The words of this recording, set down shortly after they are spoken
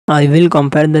I will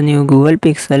compare the new Google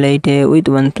Pixel 8a with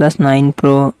OnePlus 9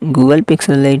 Pro. Google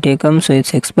Pixel 8a comes with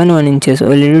 6.1 inches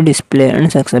OLED display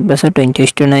and success ratio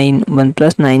 20:9.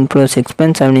 OnePlus 9 Pro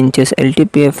 6.7 inches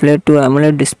LTPA Flat 2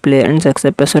 AMOLED display and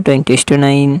success ratio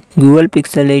 20:9. Google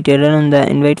Pixel 8a run on the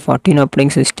Android 14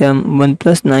 operating system.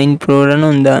 OnePlus 9 Pro run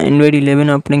on the Android 11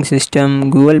 operating system.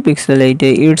 Google Pixel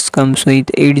 8a it comes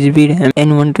with 8GB RAM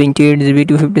and 128GB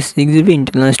to 56GB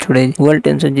internal storage. Dual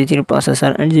Tensor G3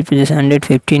 processor and GPU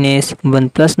 115.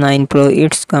 OnePlus 9 Pro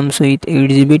it comes with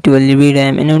 8GB 12GB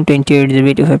RAM and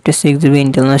 128GB to 56GB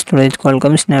internal storage.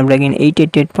 Qualcomm Snapdragon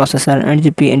 888 processor and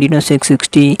GPU Adreno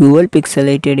 660. Google Pixel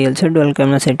 8a real dual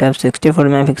camera setup 64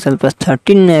 MP plus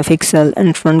 13 MP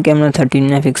and front camera 13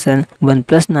 MP.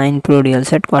 OnePlus 9 Pro real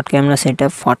quad camera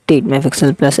setup 48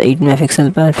 MP plus 8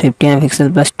 MP plus 50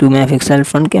 MP plus 2 MP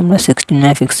front camera 16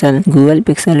 MP. Google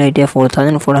Pixel 8a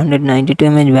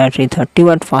 4492 mAh battery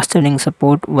 30W fast charging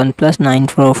support. OnePlus 9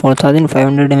 Pro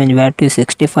 4500 mAh battery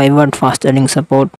 65W fast charging support.